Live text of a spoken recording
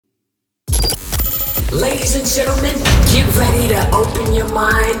Ladies and gentlemen, get ready to open your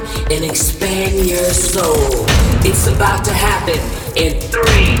mind and expand your soul. It's about to happen in 3,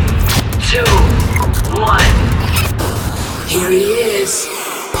 2, 1. Here he is,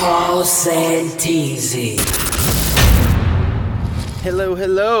 Paul Santisi.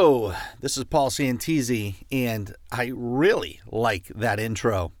 Hello. This is Paul Santisi, and I really like that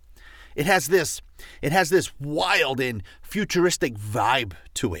intro. It has this wild and futuristic vibe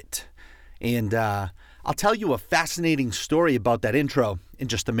to it. And I'll tell you a fascinating story about that intro in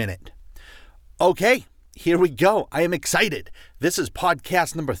just a minute. Okay, here we go. I am excited. This is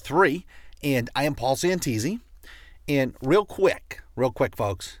podcast number 3, and I am Paul Santisi. And real quick,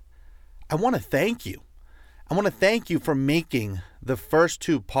 folks, I want to thank you. I want to thank you for making the first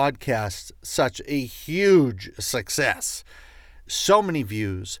 2 podcasts such a huge success. So many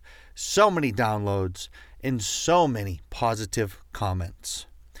views, so many downloads, and so many positive comments.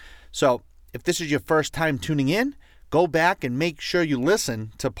 So if this is your first time tuning in, go back and make sure you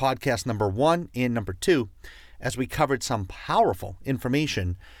listen to podcast number 1 and number 2 as we covered some powerful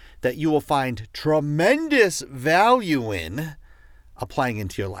information that you will find tremendous value in applying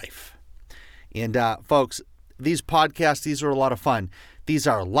into your life. And folks, these podcasts, these are a lot of fun. These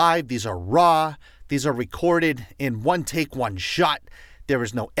are live, these are raw, these are recorded in one take, one shot. There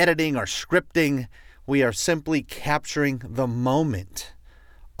is no editing or scripting. We are simply capturing the moment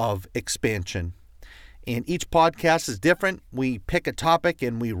of expansion. And each podcast is different. We pick a topic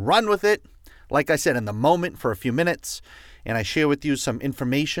and we run with it, like I said, in the moment for a few minutes. And I share with you some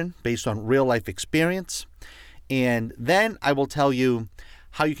information based on real life experience. And then I will tell you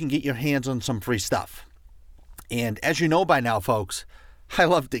how you can get your hands on some free stuff. And as you know by now, folks, I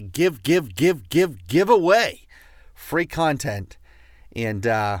love to give away free content. And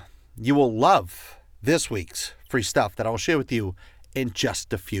you will love this week's free stuff that I will share with you in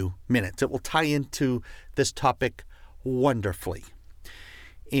just a few minutes. It will tie into this topic wonderfully.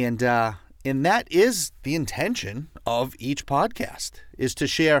 And that is the intention of each podcast, is to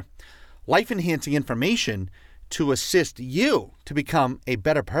share life-enhancing information to assist you to become a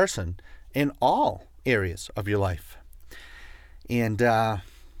better person in all areas of your life. And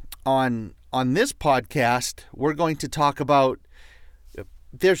on this podcast, we're going to talk about,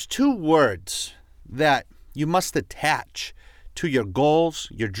 there's 2 words that you must attach to your goals,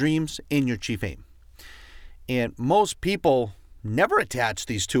 your dreams, and your chief aim. And most people never attach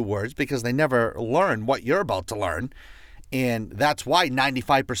these 2 words because they never learn what you're about to learn. And that's why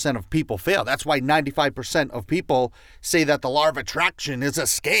 95% of people fail. That's why 95% of people say that the law of attraction is a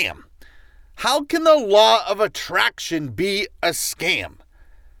scam. How can the law of attraction be a scam?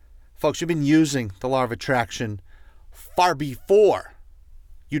 Folks, you've been using the law of attraction far before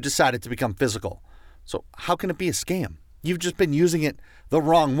you decided to become physical. So how can it be a scam? You've just been using it the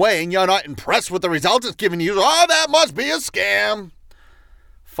wrong way and you're not impressed with the results it's giving you. Oh, that must be a scam.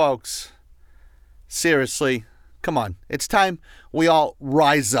 Folks, seriously, come on. It's time we all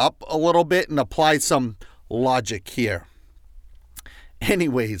rise up a little bit and apply some logic here.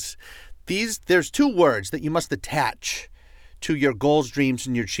 Anyways, there's 2 words that you must attach to your goals, dreams,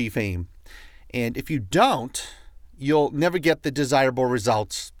 and your chief aim. And if you don't, you'll never get the desirable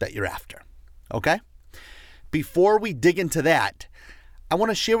results that you're after. Okay? Before we dig into that, I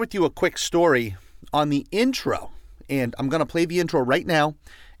want to share with you a quick story on the intro. And I'm going to play the intro right now,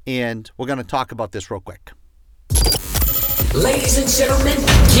 and we're going to talk about this real quick. Ladies and gentlemen,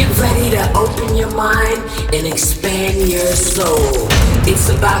 get ready to open your mind and expand your soul. It's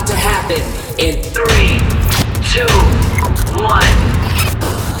about to happen in 3, 2, 1.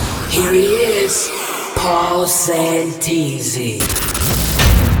 Here he is, Paul Santisi.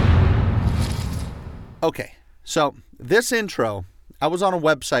 Okay, so this intro, I was on a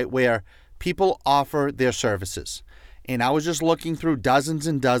website where people offer their services. And I was just looking through dozens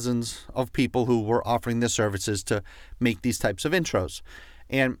and dozens of people who were offering their services to make these types of intros.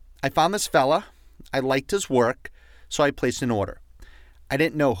 And I found this fella. I liked his work, so I placed an order. I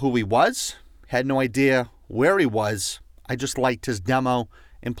didn't know who he was, had no idea where he was. I just liked his demo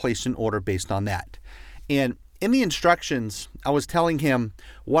and placed an order based on that. And in the instructions, I was telling him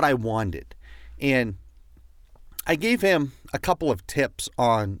what I wanted. And I gave him a couple of tips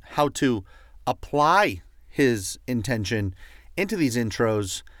on how to apply his intention into these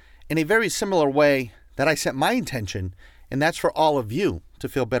intros in a very similar way that I set my intention, and that's for all of you to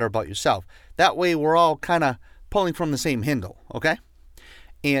feel better about yourself. That way we're all kind of pulling from the same handle, okay?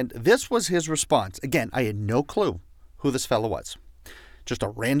 And this was his response. Again, I had no clue who this fellow was. Just a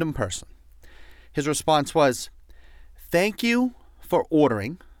random person. His response was, "Thank you for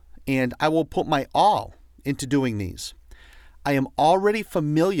ordering, and I will put my all into doing these. I am already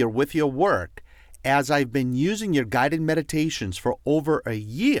familiar with your work as I've been using your guided meditations for over a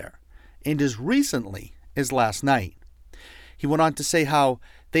year and as recently as last night. He went on to say how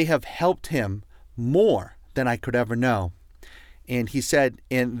they have helped him more than I could ever know. And he said,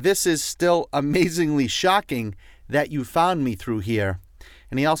 and this is still amazingly shocking that you found me through here.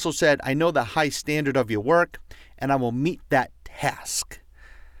 And he also said, I know the high standard of your work, and I will meet that task.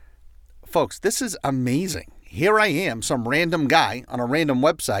 Folks, this is amazing. Here I am, some random guy on a random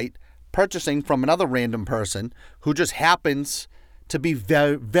website, purchasing from another random person who just happens to be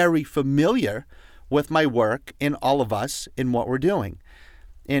very, very familiar with my work and all of us in what we're doing.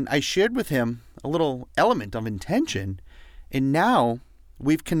 And I shared with him a little element of intention, and now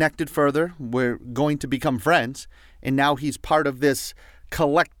we've connected further. We're going to become friends, and now he's part of this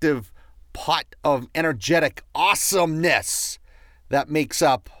collective pot of energetic awesomeness that makes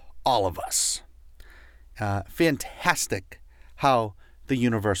up all of us. Fantastic how the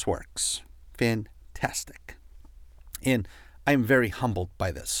universe works. Fantastic. And I'm very humbled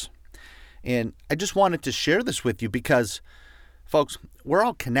by this. And I just wanted to share this with you because, folks, we're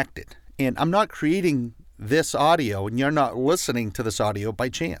all connected. And I'm not creating this audio and you're not listening to this audio by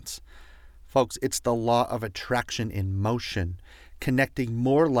chance. Folks, it's the law of attraction in motion, connecting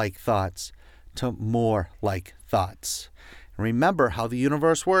more like thoughts to more like thoughts. And remember how the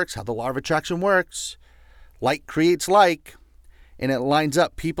universe works, how the law of attraction works. Like creates like, and it lines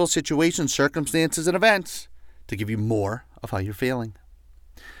up people, situations, circumstances, and events to give you more of how you're feeling.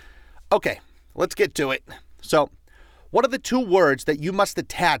 Okay, let's get to it. So, what are the 2 words that you must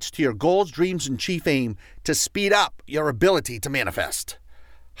attach to your goals, dreams, and chief aim to speed up your ability to manifest?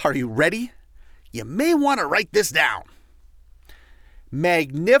 Are you ready? You may want to write this down.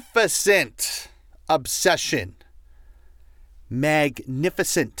 Magnificent obsession.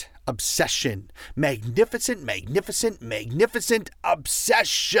 Magnificent obsession. Magnificent, magnificent, magnificent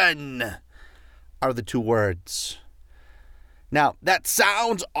obsession are the 2 words. Now, that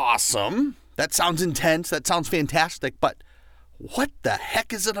sounds awesome. That sounds intense. That sounds fantastic. But what the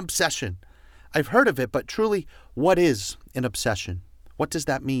heck is an obsession? I've heard of it, but truly, what is an obsession? What does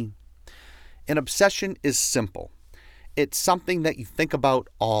that mean? An obsession is simple. It's something that you think about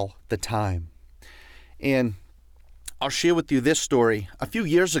all the time. And I'll share with you this story. A few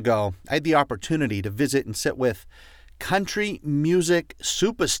years ago, I had the opportunity to visit and sit with country music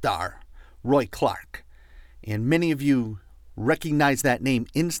superstar Roy Clark. And many of you recognize that name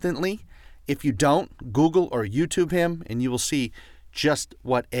instantly. If you don't, Google or YouTube him, and you will see just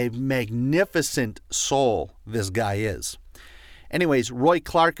what a magnificent soul this guy is. Anyways, Roy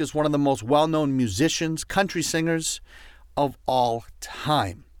Clark is one of the most well-known musicians, country singers of all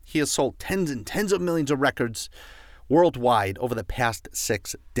time. He has sold tens and tens of millions of records worldwide over the past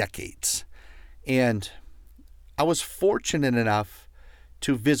 6 decades. And I was fortunate enough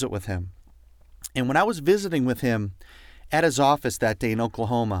to visit with him. And when I was visiting with him at his office that day in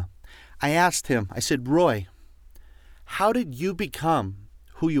Oklahoma, I asked him, I said, Roy, how did you become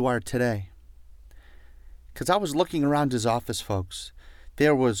who you are today? Because I was looking around his office, folks.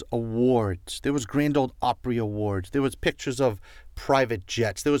 There was awards. There was Grand Ole Opry awards. There was pictures of private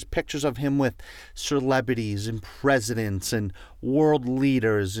jets. There was pictures of him with celebrities and presidents and world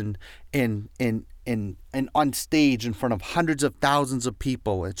leaders and on stage in front of hundreds of thousands of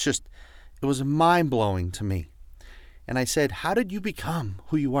people. It was mind-blowing to me. And I said, how did you become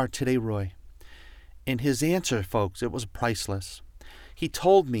who you are today, Roy? And his answer, folks, it was priceless. He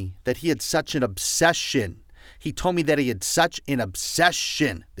told me that he had such an obsession. He told me that he had such an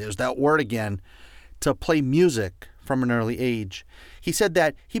obsession, there's that word again, to play music from an early age. He said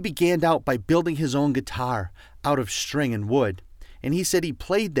that he began out by building his own guitar out of string and wood. And he said he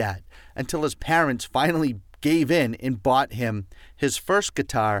played that until his parents finally gave in and bought him his first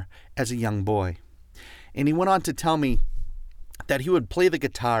guitar as a young boy. And he went on to tell me that he would play the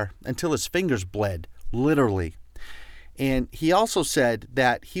guitar until his fingers bled, literally. And he also said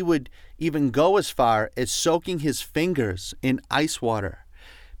that he would even go as far as soaking his fingers in ice water.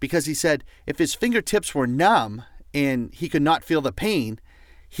 Because he said if his fingertips were numb and he could not feel the pain,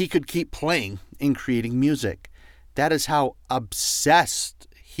 he could keep playing and creating music. That is how obsessed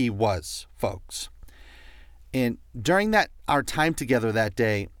he was, folks. And during our time together that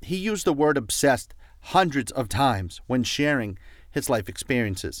day, he used the word obsessed hundreds of times when sharing his life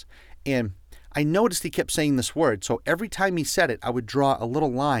experiences. And I noticed he kept saying this word, so every time he said it, I would draw a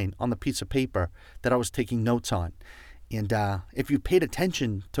little line on the piece of paper that I was taking notes on. And if you paid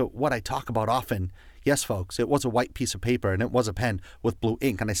attention to what I talk about often, yes, folks, it was a white piece of paper and it was a pen with blue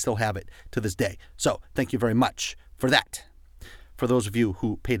ink, and I still have it to this day. So thank you very much for that, for those of you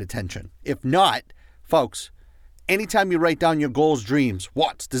who paid attention. If not, folks, anytime you write down your goals, dreams,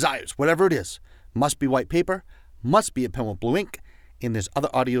 wants, desires, whatever it is, must be white paper, must be a pen with blue ink, and there's other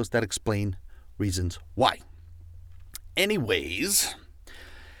audios that explain reasons why. Anyways,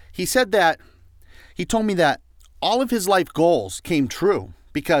 he told me that all of his life goals came true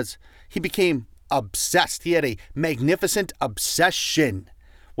because he became obsessed. He had a magnificent obsession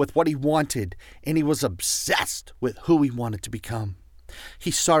with what he wanted, and he was obsessed with who he wanted to become.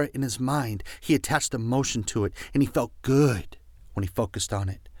 He saw it in his mind. He attached emotion to it, and he felt good when he focused on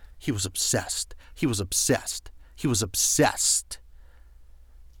it. He was obsessed. He was obsessed. He was obsessed.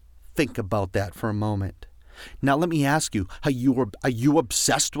 Think about that for a moment. Now let me ask you, are you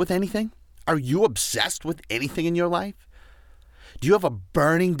obsessed with anything? Are you obsessed with anything in your life? Do you have a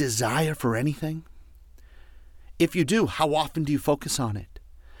burning desire for anything? If you do, how often do you focus on it?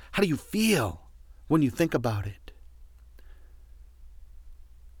 How do you feel when you think about it?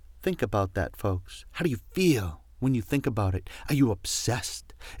 Think about that, folks. How do you feel when you think about it? Are you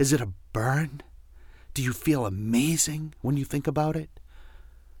obsessed? Is it a burn? Do you feel amazing when you think about it?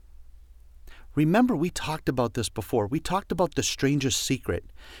 Remember, we talked about this before. We talked about The Strangest Secret.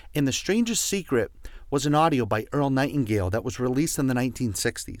 And The Strangest Secret was an audio by Earl Nightingale that was released in the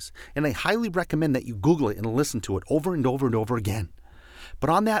 1960s. And I highly recommend that you Google it and listen to it over and over and over again. But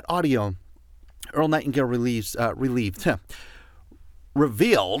on that audio, Earl Nightingale revealed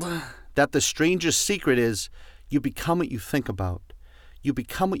that the strangest secret is you become what you think about. You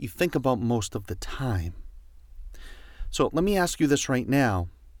become what you think about most of the time. So let me ask you this right now.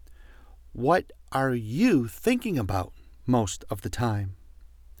 What are you thinking about most of the time?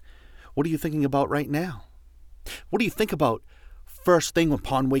 What are you thinking about right now? What do you think about first thing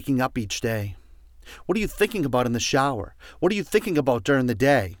upon waking up each day? What are you thinking about in the shower? What are you thinking about during the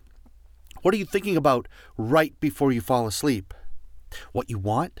day? What are you thinking about right before you fall asleep? What you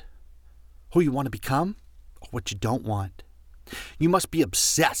want? Who you want to become? Or what you don't want? You must be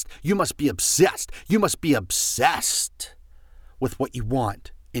obsessed. You must be obsessed. You must be obsessed with what you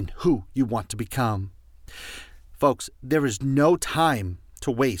want and who you want to become. Folks, there is no time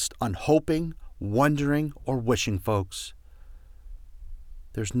to waste on hoping, wondering, or wishing, folks.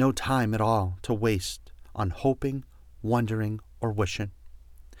 There's no time at all to waste on hoping, wondering, or wishing.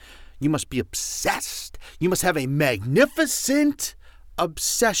 You must be obsessed. You must have a magnificent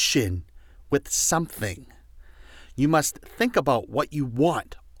obsession with something. You must think about what you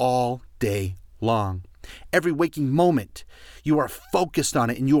want all day long. Every waking moment, you are focused on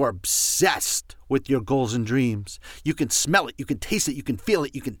it and you are obsessed with your goals and dreams. You can smell it, you can taste it, you can feel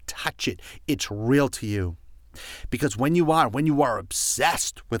it, you can touch it. It's real to you. Because when you are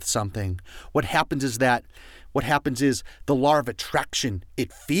obsessed with something, what happens is the law of attraction,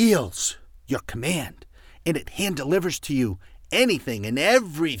 it feels your command and it hand delivers to you anything and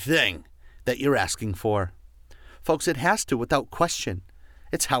everything that you're asking for. Folks, it has to without question.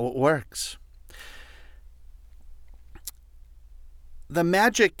 It's how it works. The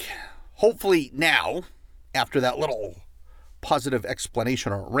magic, hopefully now, after that little positive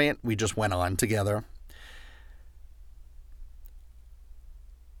explanation or rant we just went on together,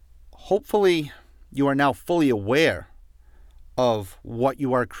 hopefully you are now fully aware of what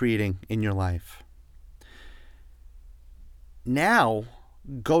you are creating in your life. Now,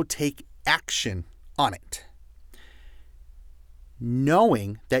 go take action on it,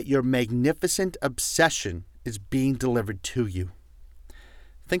 knowing that your magnificent obsession is being delivered to you.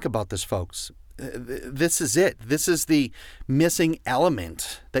 Think about this, folks. This is it. This is the missing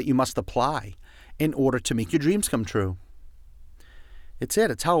element that you must apply in order to make your dreams come true. It's it.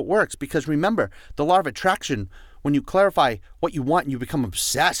 It's how it works. Because remember, the law of attraction, when you clarify what you want and you become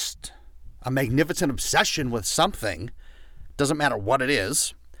obsessed, a magnificent obsession with something, doesn't matter what it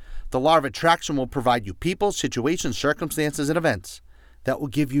is, the law of attraction will provide you people, situations, circumstances, and events that will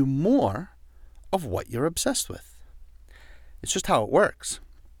give you more of what you're obsessed with. It's just how it works.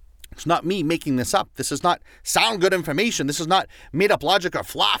 It's not me making this up. This is not sound good information. This is not made up logic or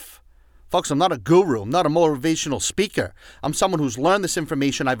fluff. Folks, I'm not a guru. I'm not a motivational speaker. I'm someone who's learned this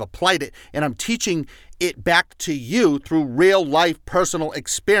information. I've applied it, and I'm teaching it back to you through real life personal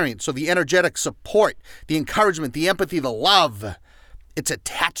experience. So the energetic support, the encouragement, the empathy, the love, it's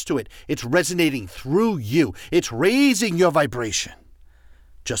attached to it. It's resonating through you. It's raising your vibration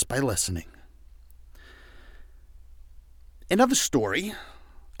just by listening. Another story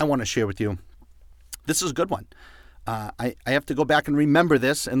I want to share with you. This is a good one. I have to go back and remember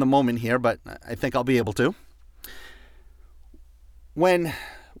this in the moment here, but I think I'll be able to. When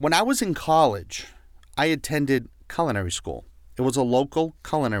I was in college, I attended culinary school. It was a local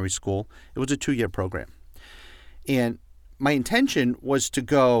culinary school. It was a 2-year program. And my intention was to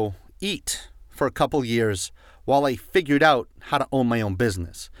go eat for a couple years while I figured out how to own my own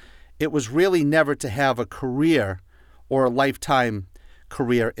business. it was really never to have a career or a lifetime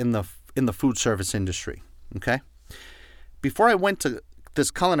career in the food service industry, okay? Before I went to this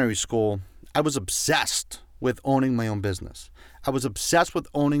culinary school, I was obsessed with owning my own business. I was obsessed with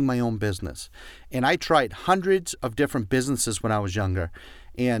owning my own business. And I tried hundreds of different businesses when I was younger.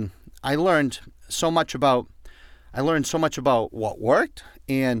 And I learned so much about what worked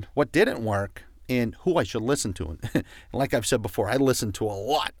and what didn't work and who I should listen to. And like I've said before, I listened to a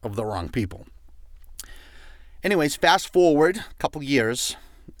lot of the wrong people. Anyways, fast forward a couple years.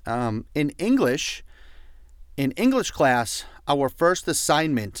 In English class, our first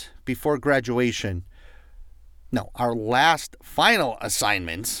assignment before graduation, our last final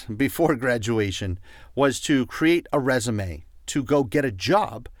assignment before graduation was to create a resume to go get a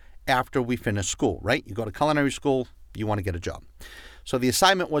job after we finish school, right? You go to culinary school, you want to get a job. So the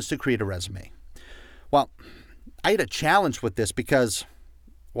assignment was to create a resume. Well, I had a challenge with this because,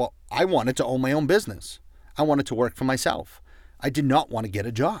 I wanted to own my own business. I wanted to work for myself. I did not want to get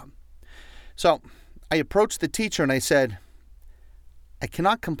a job. So I approached the teacher and I said, I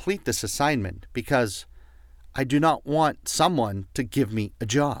cannot complete this assignment because I do not want someone to give me a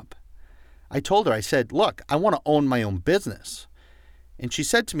job. I told her, I said, look, I want to own my own business. And she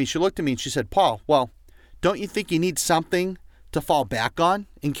said to me, she looked at me and she said, Paul, don't you think you need something to fall back on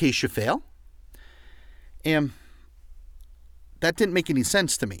in case you fail? And that didn't make any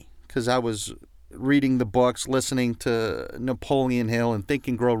sense to me because I was reading the books, listening to Napoleon Hill and Think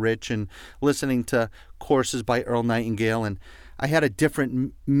and Grow Rich and listening to courses by Earl Nightingale. And I had a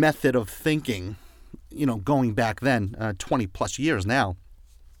different method of thinking, going back then, 20 plus years now.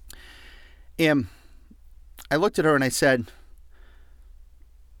 And I looked at her and I said,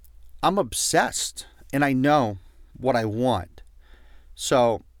 I'm obsessed and I know what I want.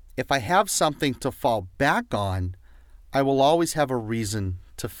 So if I have something to fall back on, I will always have a reason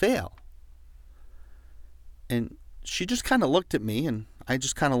to fail. And she just kind of looked at me and I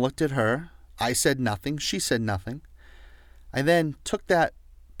just kind of looked at her. I said nothing. She said nothing. I then took that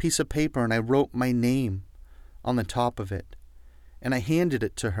piece of paper and I wrote my name on the top of it. And I handed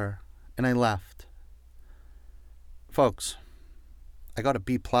it to her and I left. Folks, I got a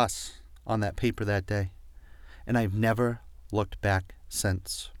B+ on that paper that day. And I've never looked back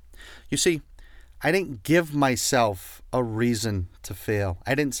since. You see, I didn't give myself a reason to fail.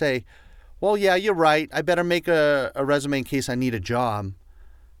 I didn't say, well, yeah, you're right. I better make a resume in case I need a job.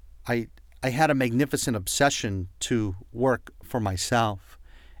 I had a magnificent obsession to work for myself.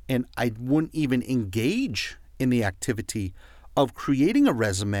 And I wouldn't even engage in the activity of creating a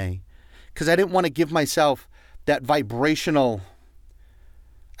resume because I didn't want to give myself that vibrational,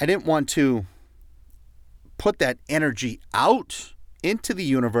 I didn't want to put that energy out into the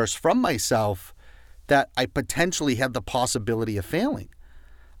universe from myself that I potentially had the possibility of failing.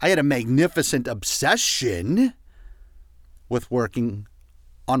 I had a magnificent obsession with working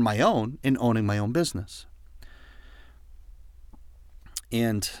on my own and owning my own business.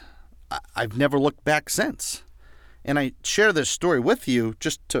 And I've never looked back since. And I share this story with you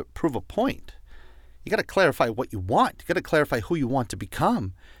just to prove a point. You got to clarify what you want. You got to clarify who you want to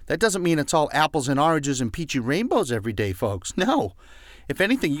become. That doesn't mean it's all apples and oranges and peachy rainbows every day, folks. No. If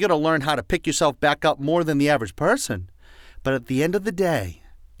anything, you got to learn how to pick yourself back up more than the average person. But at the end of the day,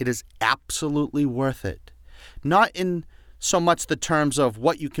 it is absolutely worth it. Not in so much the terms of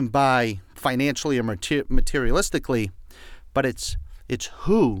what you can buy financially or materialistically, but it's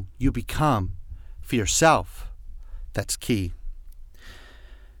who you become for yourself. That's key.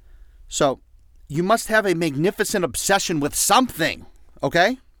 So you must have a magnificent obsession with something,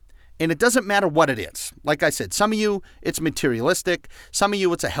 okay? And it doesn't matter what it is. Like I said, some of you, it's materialistic. Some of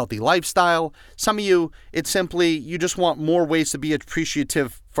you, it's a healthy lifestyle. Some of you, it's simply you just want more ways to be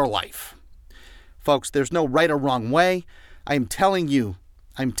appreciative for life. Folks, there's no right or wrong way. I'm telling you.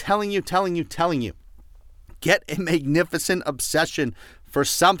 Get a magnificent obsession for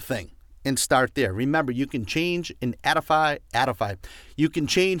something and start there. Remember, you can change and edify. You can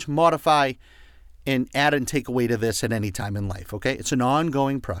change, modify, and add and take away to this at any time in life, okay? It's an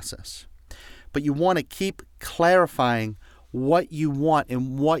ongoing process. But you want to keep clarifying what you want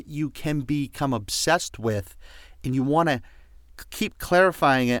and what you can become obsessed with, and you want to keep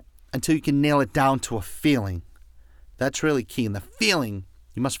clarifying it until you can nail it down to a feeling. That's really key. And the feeling,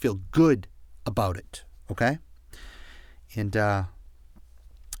 you must feel good about it, okay? And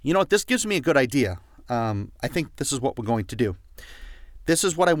you know what? This gives me a good idea. I think this is what we're going to do. This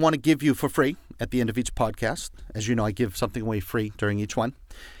is what I want to give you for free at the end of each podcast. As you know, I give something away free during each one.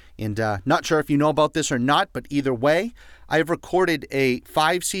 And not sure if you know about this or not, but either way, I have recorded a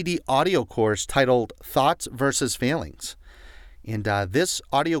 5 CD audio course titled Thoughts versus Failings. And this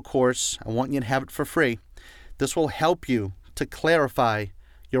audio course, I want you to have it for free. This will help you to clarify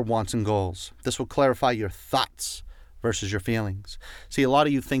your wants and goals. This will clarify your thoughts versus your feelings. See, a lot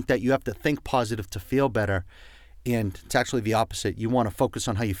of you think that you have to think positive to feel better, and it's actually the opposite. You want to focus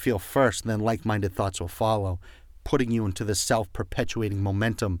on how you feel first, and then like-minded thoughts will follow, putting you into this self-perpetuating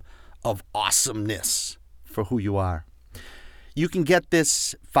momentum of awesomeness for who you are. You can get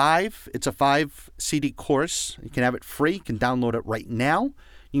this it's a 5 CD course. You can have it free. You can download it right now.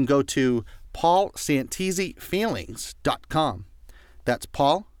 You can go to paulsantizifeelings.com. That's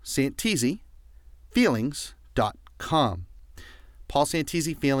paulsantizifeelings.com.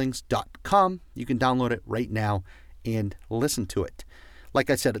 paulsantizifeelings.com. You can download it right now and listen to it. Like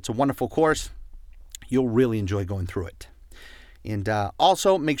I said, it's a wonderful course. You'll really enjoy going through it. And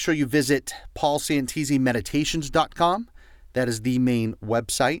also, make sure you visit paulsantizimeditations.com. That is the main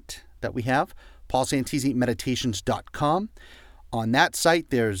website that we have, paulsantizimeditations.com. On that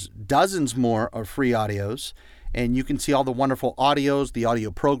site, there's dozens more of free audios, and you can see all the wonderful audios, the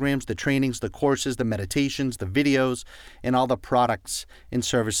audio programs, the trainings, the courses, the meditations, the videos, and all the products and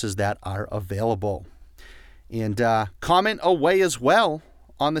services that are available. And comment away as well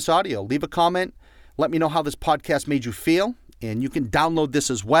on this audio. Leave a comment. Let me know how this podcast made you feel, and you can download this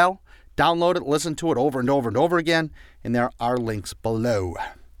as well. Download it, listen to it over and over and over again, and there are links below.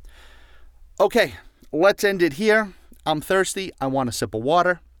 Okay, let's end it here. I'm thirsty. I want a sip of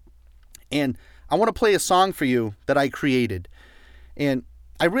water. And I want to play a song for you that I created. And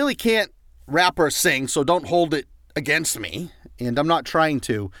I really can't rap or sing, so don't hold it against me. And I'm not trying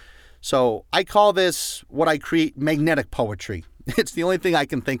to. So I call this, what I create, magnetic poetry. It's the only thing I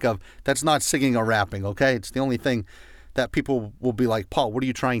can think of that's not singing or rapping, okay? It's the only thing that people will be like, Paul, what are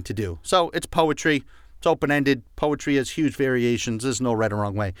you trying to do? So it's poetry. It's open-ended. Poetry has huge variations. There's no right or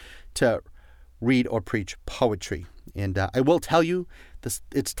wrong way to read or preach poetry. And I will tell you,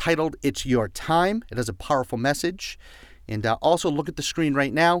 it's titled, It's Your Time. It has a powerful message. And also look at the screen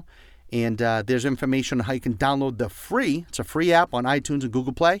right now. And there's information on how you can download it's a free app on iTunes and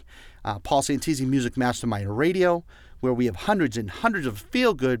Google Play, Paul Santizi Music Mastermind Radio, where we have hundreds and hundreds of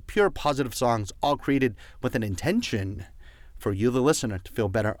feel-good, pure, positive songs, all created with an intention for you, the listener, to feel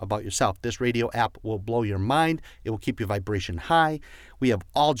better about yourself. This radio app will blow your mind. It will keep your vibration high. We have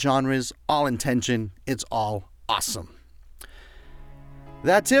all genres, all intention. It's all awesome.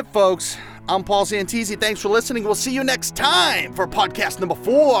 That's it, folks. I'm Paul Santizi. Thanks for listening. We'll see you next time for podcast number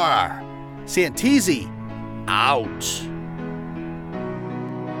 4. Santizi, out.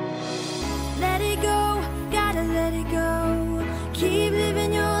 Let it go, gotta let it go. Keep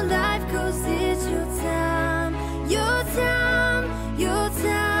living your life, 'cause it's your time. Your time, your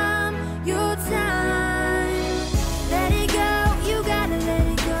time, your time. Let it go, you gotta let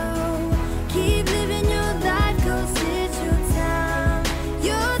it go. Keep living your life, 'cause it's your time.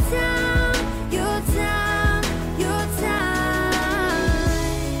 Your time, your time, your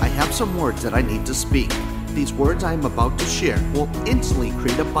time. I have some words that I need to speak. These words I am about to share will instantly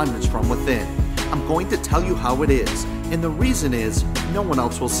create abundance from within. I'm going to tell you how it is, and the reason is no one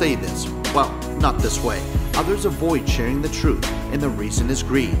else will say this. Well, not this way. Others avoid sharing the truth, and the reason is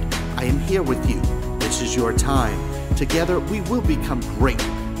greed. I am here with you. This is your time. Together we will become great.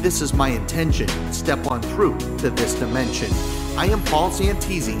 This is my intention. Step on through to this dimension. I am Paul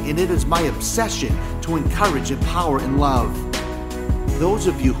Santizi, and it is my obsession to encourage, empower, and love those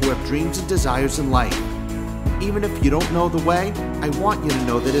of you who have dreams and desires in life. Even if you don't know the way, I want you to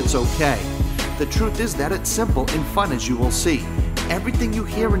know that it's okay. The truth is that it's simple and fun, as you will see. Everything you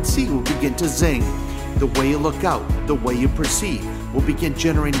hear and see will begin to zing. The way you look out, the way you perceive, will begin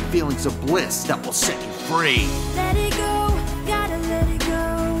generating feelings of bliss that will set you free. Let it go, gotta let it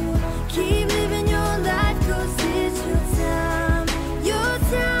go. Keep living your life, 'cause it's your time. Your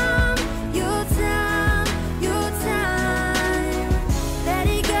time, your time, your time. Let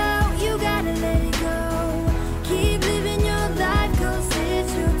it go, you gotta let it go. Keep living your life, 'cause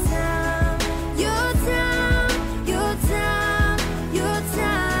it's your time. Your time, your time, your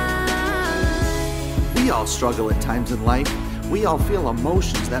time. We all struggle at times in life. We all feel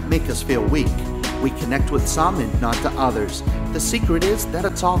emotions that make us feel weak. We connect with some and not to others. The secret is that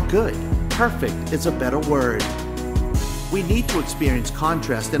it's all good. Perfect is a better word. We need to experience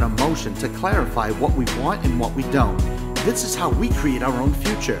contrast in emotion to clarify what we want and what we don't. This is how we create our own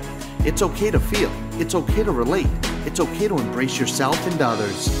future. It's okay to feel. It's okay to relate. It's okay to embrace yourself and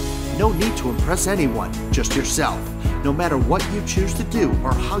others. No need to impress anyone, just yourself. No matter what you choose to do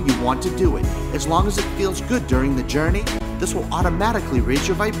or how you want to do it, as long as it feels good during the journey, this will automatically raise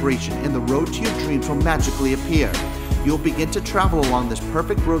your vibration and the road to your dreams will magically appear. You'll begin to travel along this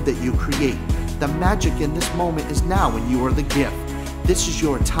perfect road that you create. The magic in this moment is now, and you are the gift. This is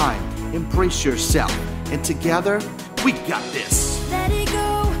your time. Embrace yourself. And together, we got this. Let it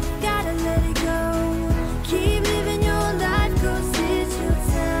go, gotta let it go. Keep living your life, 'cause it's your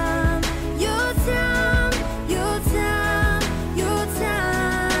time. Your time, your time, your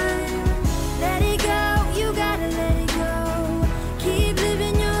time. Let it go, you gotta let it go. Keep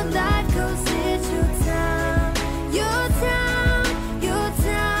living your life, 'cause it's your time. Your time, your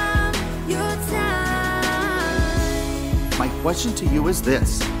time, your time. My question to you is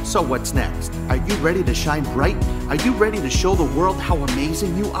this. So what's next? Are you ready to shine bright? Are you ready to show the world how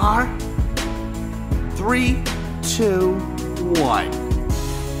amazing you are? 3, 2, 1.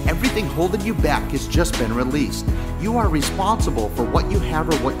 Everything holding you back has just been released. You are responsible for what you have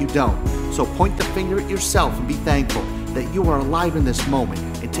or what you don't. So point the finger at yourself and be thankful that you are alive in this moment,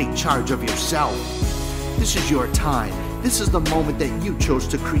 and take charge of yourself. This is your time. This is the moment that you chose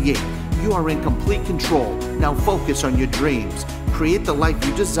to create. You are in complete control. Now focus on your dreams. Create the life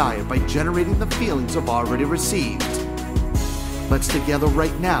you desire by generating the feelings of already received. Let's together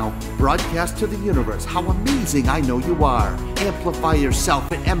right now broadcast to the universe how amazing I know you are. Amplify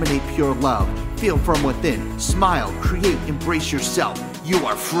yourself and emanate pure love. Feel from within. Smile, create, embrace yourself. You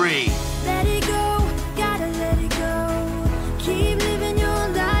are free. Let it go.